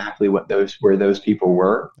exactly where those people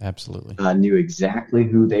were. Absolutely. Knew exactly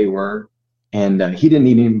who they were. And he didn't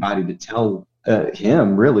need anybody to tell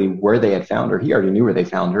him really where they had found her. He already knew where they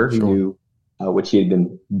found her. He knew what she had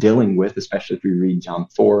been dealing with, especially if we read John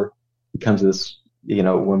 4. He comes to this,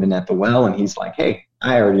 woman at the well, and he's like, hey,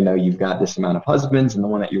 I already know you've got this amount of husbands, and the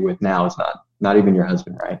one that you're with now is not even your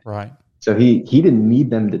husband, right? Right. So he didn't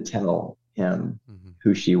need them to tell him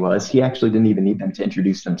who she was. He actually didn't even need them to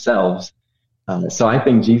introduce themselves. So I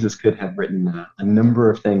think Jesus could have written a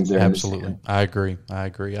number of things there. Absolutely. I agree.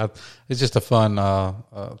 It's just a fun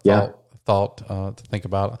thought to think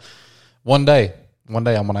about. One day I'm going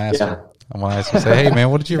to ask her. I'm going to ask her, say, hey, man,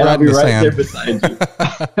 what did you write in the sand? There beside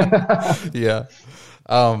you. Yeah.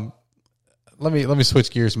 Let me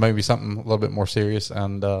switch gears, maybe something a little bit more serious,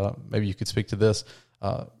 and maybe you could speak to this.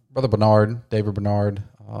 Brother David Bernard,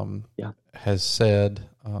 has said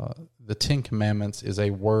the 10 Commandments is a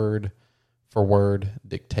word-for-word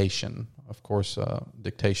dictation. Of course,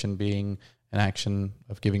 dictation being an action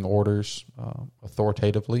of giving orders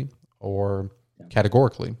authoritatively or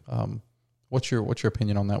categorically. What's your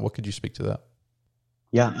opinion on that? What could you speak to that?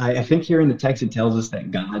 Yeah, I think here in the text it tells us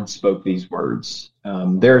that God spoke these words.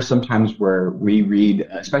 There are some times where we read,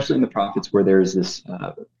 especially in the prophets, where there's this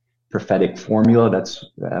prophetic formula. That's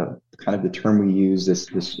kind of the term we use,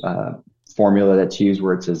 this formula that's used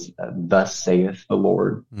where it says, thus saith the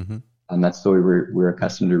Lord. Mm-hmm. And that's the way we're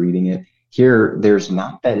accustomed to reading it. Here, there's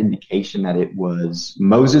not that indication that it was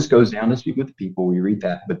Moses goes down to speak with the people. We read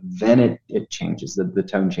that, but then it changes. The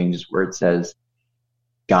tone changes where it says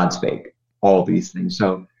God spake all these things.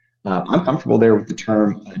 So I'm comfortable there with the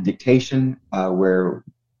term dictation, where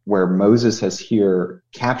Moses has here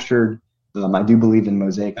captured. I do believe in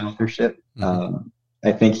Mosaic authorship.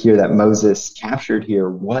 I think here that Moses captured here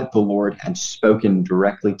what the Lord had spoken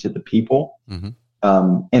directly to the people.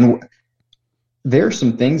 And there are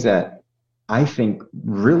some things that I think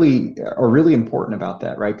really are really important about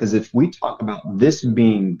that, right? Because if we talk about this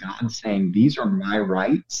being God saying, these are my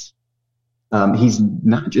rights, he's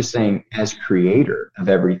not just saying as creator of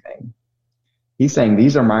everything. He's saying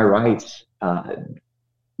these are my rights,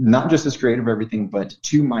 not just as creator of everything, but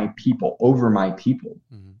to my people, over my people.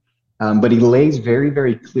 But he lays very,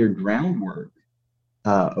 very clear groundwork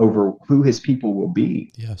over who his people will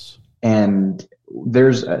be. Yes. And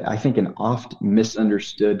there's, I think, an oft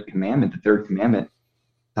misunderstood commandment, the third commandment.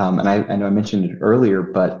 And I know I mentioned it earlier,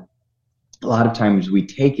 but a lot of times we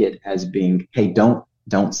take it as being, hey,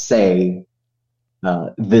 don't say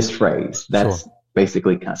this phrase. That's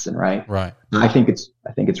basically cussing, right? Right. I think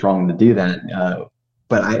it's wrong to do that.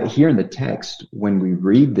 But here in the text, when we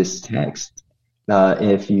read this text,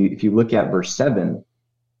 if you look at verse 7,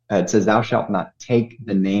 it says, "Thou shalt not take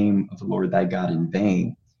the name of the Lord thy God in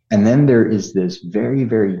vain." And then there is this very,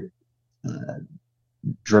 very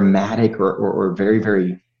dramatic or very,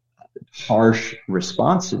 very harsh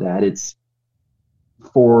response to that. It's,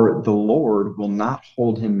 "For the Lord will not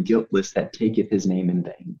hold him guiltless that taketh his name in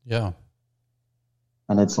vain." Yeah.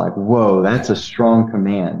 And it's like, whoa, that's a strong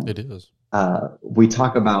command. It is. We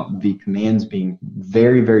talk about the commands being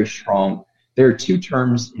very, very strong. There are two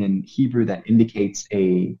terms in Hebrew that indicates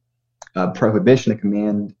a prohibition, a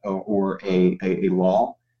command, or a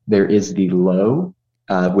law. There is the lo,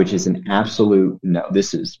 which is an absolute no.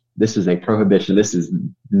 This is a prohibition. This is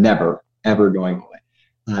never, ever going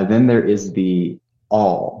away. Then there is the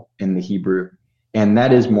all in the Hebrew, and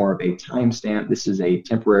that is more of a timestamp. This is a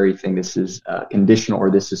temporary thing. This is conditional,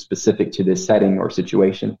 or this is specific to this setting or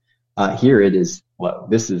situation. Here it is lo.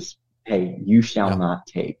 This is, hey, you shall not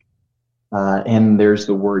take. And there's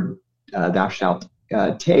the word thou shalt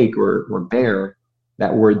take or bear.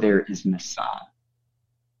 That word there is nasad.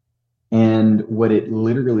 And what it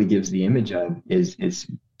literally gives the image of is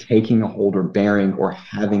taking a hold or bearing or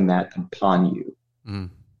having that upon you.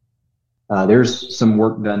 There's some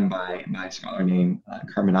work done by a scholar named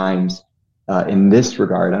Carmen Imes in this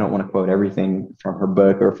regard. I don't want to quote everything from her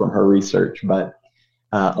book or from her research, but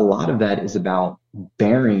a lot of that is about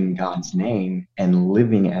bearing God's name and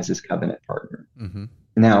living as his covenant partner.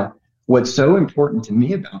 Now, what's so important to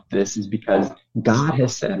me about this is because God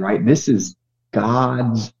has said, right, this is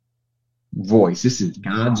God's voice. This is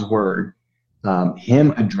God's word,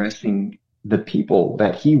 him addressing the people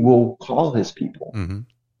that he will call his people.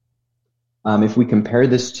 If we compare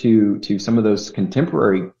this to some of those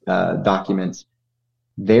contemporary documents,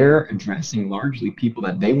 they're addressing largely people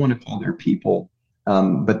that they want to call their people.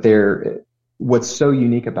 But what's so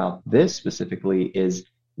unique about this specifically is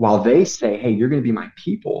while they say, hey, you're going to be my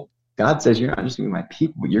people, God says, you're not just going to be my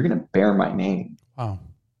people, but you're going to bear my name. Wow.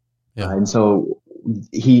 Yeah. And so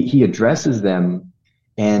he addresses them,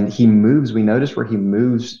 and he moves. We notice where he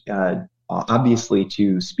moves, obviously,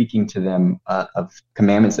 to speaking to them of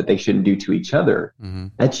commandments that they shouldn't do to each other.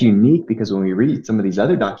 That's unique because when we read some of these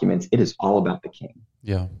other documents, it is all about the king.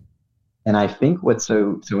 Yeah. And I think what's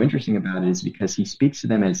so interesting about it is because he speaks to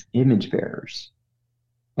them as image bearers.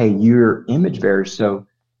 Hey, you're image bearers, so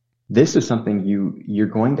this is something you're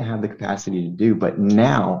going to have the capacity to do, but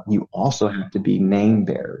now you also have to be name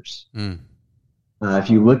bearers.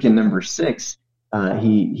 If you look in number 6,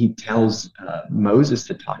 he tells Moses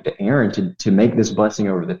to talk to Aaron to make this blessing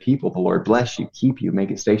over the people. The Lord bless you, keep you,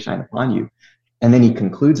 make his face shine upon you. And then he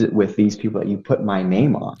concludes it with these people that you put my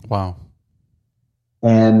name on. Wow.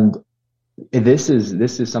 And this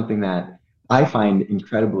is something that I find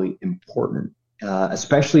incredibly important,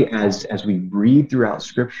 especially as we read throughout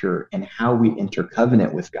Scripture and how we enter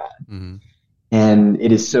covenant with God. And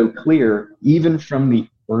it is so clear, even from the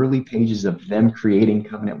early pages of them creating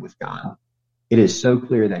covenant with God, it is so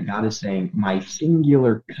clear that God is saying, my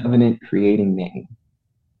singular covenant creating name,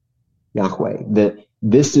 Yahweh, that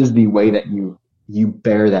this is the way that you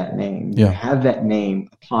bear that name. You have that name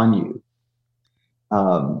upon you.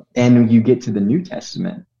 And you get to the New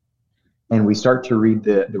Testament, and we start to read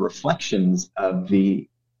the reflections of the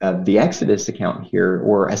Exodus account here,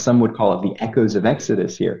 or as some would call it, the echoes of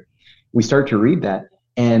Exodus here. We start to read that,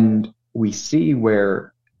 and we see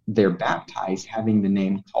where they're baptized having the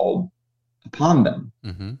name called upon them.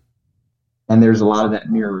 And there's a lot of that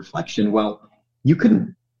mirror reflection. Well, you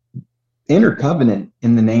couldn't enter covenant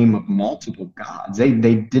in the name of multiple gods. They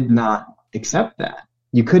did not accept that.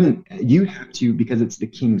 You have to, because it's the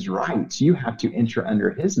king's rights, you have to enter under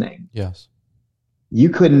his name. Yes. You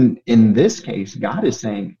couldn't, in this case, God is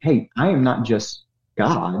saying, hey, I am not just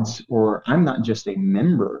God's, or I'm not just a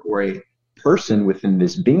member or a person within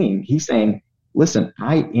this being. He's saying, listen,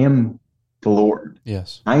 I am the Lord.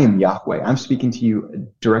 Yes. I am Yahweh. I'm speaking to you,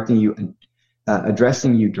 directing you, and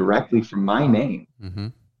addressing you directly from my name. Mm-hmm.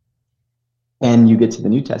 And you get to the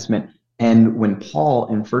New Testament. And when Paul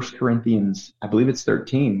in 1 Corinthians, I believe it's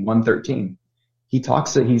 1:13,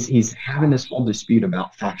 he's having this whole dispute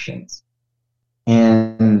about factions.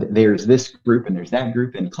 And there's this group and there's that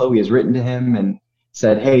group, and Chloe has written to him and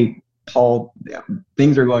said, hey, Paul,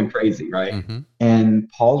 things are going crazy, right? Mm-hmm. And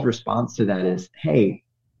Paul's response to that is, hey,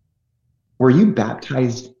 were you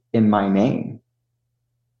baptized in my name?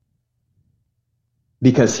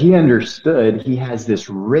 Because he understood, he has this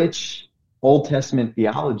rich Old Testament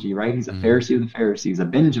theology, right? He's a Pharisee of the Pharisees, a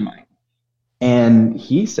Benjamite. And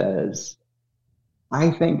he says, I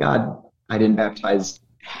thank God I didn't baptize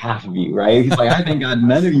half of you, right? He's like, I thank God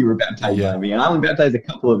none of you were baptized by me, and I only baptized a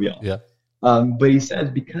couple of y'all. Yeah. But he says,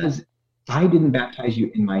 because I didn't baptize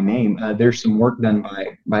you in my name, there's some work done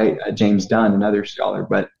by James Dunn, another scholar,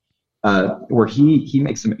 but where he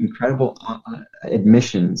makes some incredible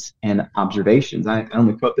admissions and observations. I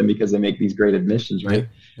only quote them because they make these great admissions, right?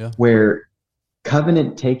 Yeah. Yeah. Where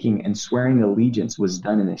covenant taking and swearing allegiance was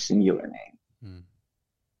done in a singular name.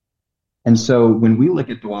 And so when we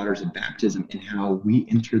look at the waters of baptism and how we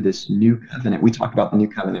enter this new covenant, we talked about the new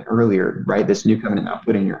covenant earlier, right? This new covenant now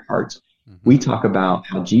put in your hearts. We talk about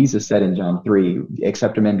how Jesus said in John 3,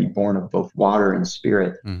 except a man be born of both water and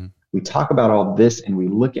spirit. We talk about all this, and we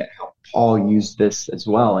look at how Paul used this as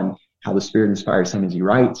well, and how the Spirit inspires him as he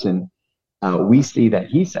writes. And we see that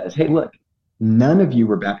he says, hey, look, none of you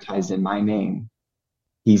were baptized in my name.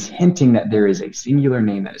 He's hinting that there is a singular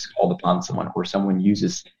name that is called upon someone, or someone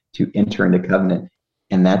uses to enter into covenant,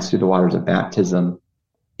 and that's through the waters of baptism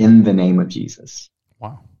in the name of Jesus.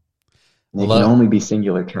 Wow. And they can only be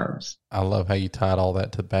singular terms. I love how you tied all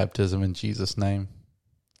that to baptism in Jesus' name.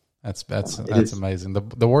 That's amazing.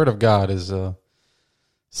 The Word of God is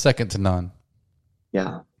second to none.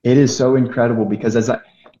 Yeah, it is so incredible, because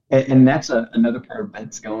and that's another part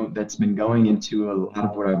that's been going into a lot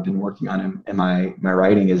of what I've been working on in my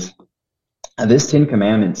writing is this 10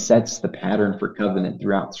 Commandments sets the pattern for covenant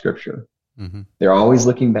throughout Scripture. They're always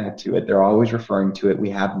looking back to it. They're always referring to it. We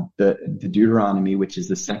have the Deuteronomy, which is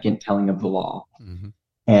the second telling of the law.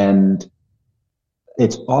 And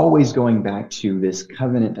it's always going back to this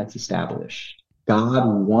covenant that's established.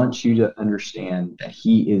 God wants you to understand that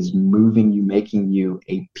he is moving you, making you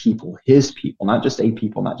a people, his people, not just a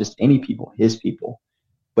people, not just any people, his people.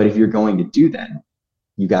 But if you're going to do that,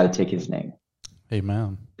 you got to take his name.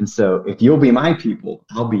 Amen. And so if you'll be my people,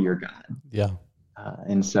 I'll be your God. Yeah.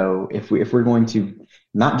 And so if we're going to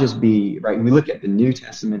not just be, right, we look at the New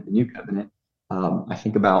Testament, the New Covenant, I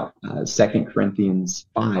think about 2 Corinthians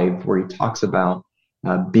 5, where he talks about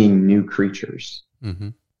being new creatures,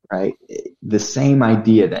 right? The same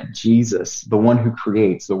idea that Jesus, the one who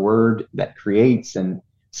creates, the Word that creates and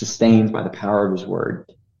sustains by the power of his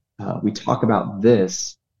Word, we talk about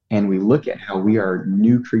this, and we look at how we are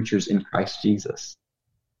new creatures in Christ Jesus.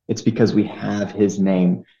 It's because we have his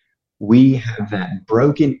name. We have that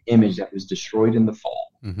broken image that was destroyed in the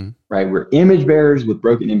fall, right? We're image bearers with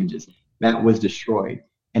broken images. That was destroyed.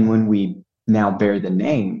 And when we now bear the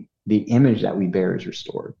name, the image that we bear is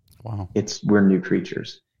restored. Wow. We're new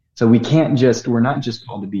creatures. So we're not just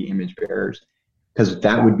called to be image bearers, because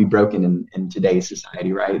that would be broken in today's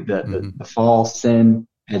society, right? The fall, sin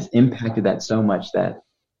has impacted that so much that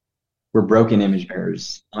we're broken image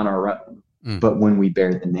bearers on our own. But when we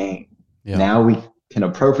bear the name, now we can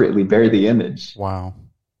appropriately bear the image. Wow.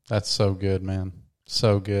 That's so good, man.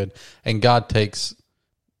 So good. And God takes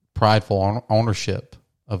prideful ownership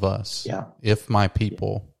of us. Yeah. If my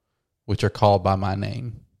people, which are called by my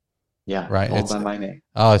name. Yeah. Right. Called by my name.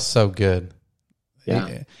 Oh, it's so good.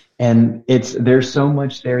 Yeah. And there's so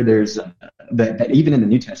much there. There's that even in the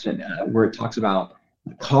New Testament where it talks about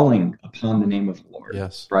calling upon the name of the Lord.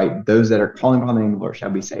 Yes. Right. Those that are calling upon the name of the Lord shall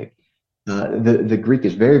be saved. The Greek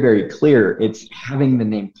is very, very clear. It's having the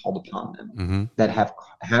name called upon them that have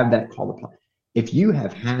that called upon. If you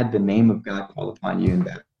have had the name of God called upon you in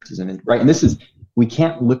baptism, right? And we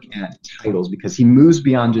can't look at titles, because he moves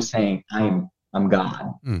beyond just saying I'm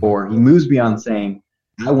God, or he moves beyond saying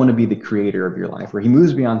I want to be the creator of your life, or he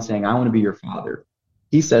moves beyond saying I want to be your father.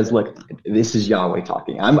 He says, look, this is Yahweh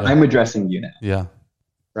talking. I'm addressing you now. Yeah.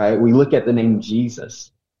 Right. We look at the name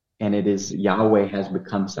Jesus, and it is Yahweh has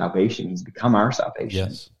become salvation. He's become our salvation.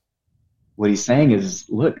 Yes. What he's saying is,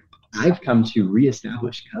 look, I've come to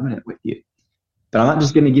reestablish covenant with you. But I'm not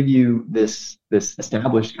just going to give you this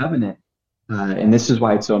established covenant. And this is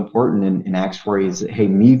why it's so important in Acts 4 is, hey,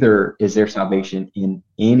 neither is there salvation in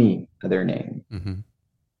any other name,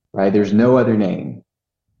 right? There's no other name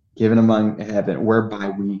given among heaven whereby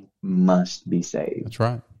we must be saved. That's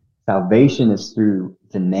right. Salvation is through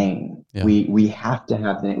the name. Yeah. We have to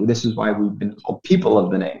have the name. This is why we've been called people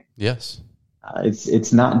of the name. Yes.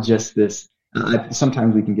 It's not just this.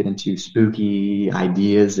 Sometimes we can get into spooky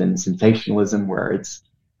ideas and sensationalism where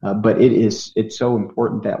but it's so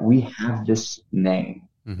important that we have this name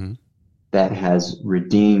that has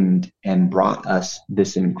redeemed and brought us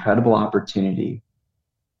this incredible opportunity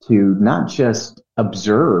to not just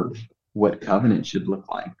observe what covenant should look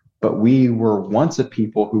like, but we were once a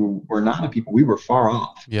people who were not a people. We were far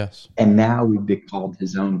off. Yes. And now we've been called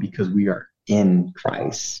his own because we are in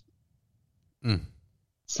Christ.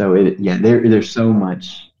 So there's so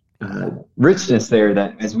much richness there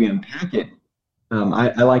that as we unpack it,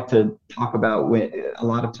 I like to talk about a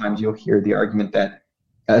lot of times you'll hear the argument that,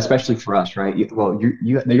 especially for us, right?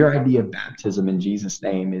 Your idea of baptism in Jesus'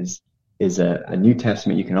 name is a New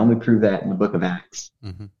Testament. You can only prove that in the book of Acts.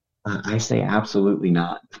 I say absolutely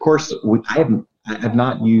not. Of course, I have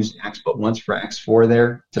not used Acts but once for Acts 4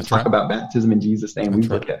 there to talk about baptism in Jesus' name.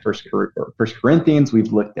 We've looked at First Corinthians.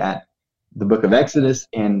 We've looked at the book of Exodus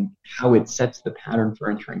and how it sets the pattern for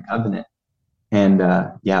entering covenant. And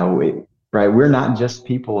we're not just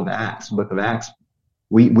people of Acts, book of Acts.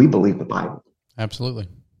 We believe the Bible. Absolutely.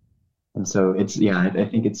 And so I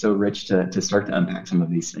think it's so rich to start to unpack some of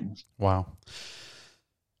these things. Wow.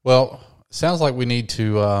 Well, sounds like we need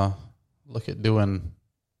to look at doing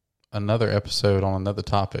another episode on another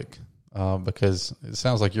topic because it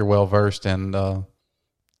sounds like you're well versed in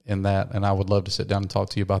that, and I would love to sit down and talk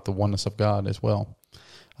to you about the oneness of God as well.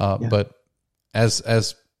 But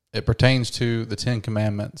as it pertains to the 10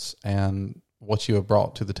 Commandments and what you have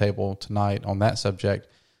brought to the table tonight on that subject,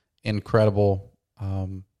 incredible.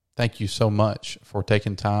 Thank you so much for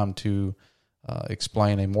taking time to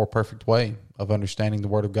explain a more perfect way of understanding the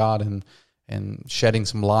Word of God and shedding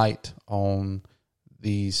some light on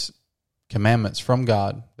these commandments from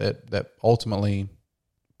God that ultimately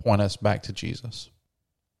point us back to Jesus.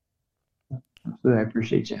 Absolutely. I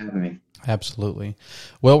appreciate you having me. Absolutely.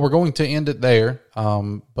 Well, we're going to end it there,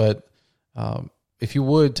 but if you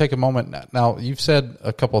would take a moment. Now, you've said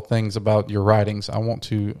a couple of things about your writings. I don't want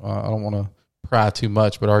to pry too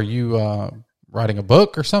much, but are you writing a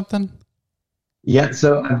book or something? Yeah,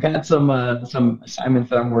 so I've got some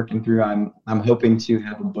assignments that I'm working through. I'm hoping to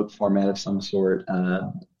have a book format of some sort.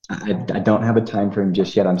 I don't have a time frame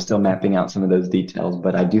just yet. I'm still mapping out some of those details,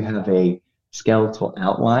 but I do have a skeletal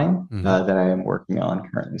outline that I am working on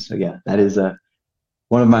currently. So that is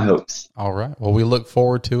one of my hopes. All right. Well, we look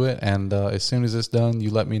forward to it, and as soon as it's done, you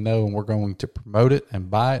let me know, and we're going to promote it and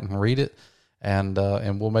buy it and read it, and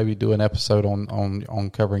we'll maybe do an episode on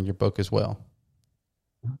covering your book as well.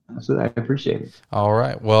 Absolutely. I appreciate it. All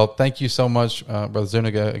right. Well, thank you so much, Brother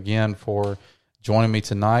Zuniga, again for joining me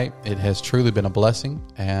tonight. It has truly been a blessing,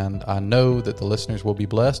 and I know that the listeners will be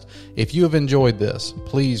blessed. If you have enjoyed this,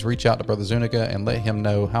 please reach out to Brother Zuniga and let him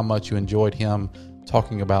know how much you enjoyed him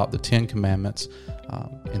talking about the 10 Commandments.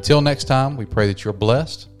 Until next time, we pray that you're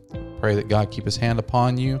blessed. Pray that God keep his hand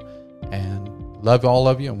upon you, and love all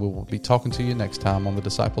of you, and we will be talking to you next time on the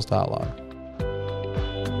Disciples Dialogue.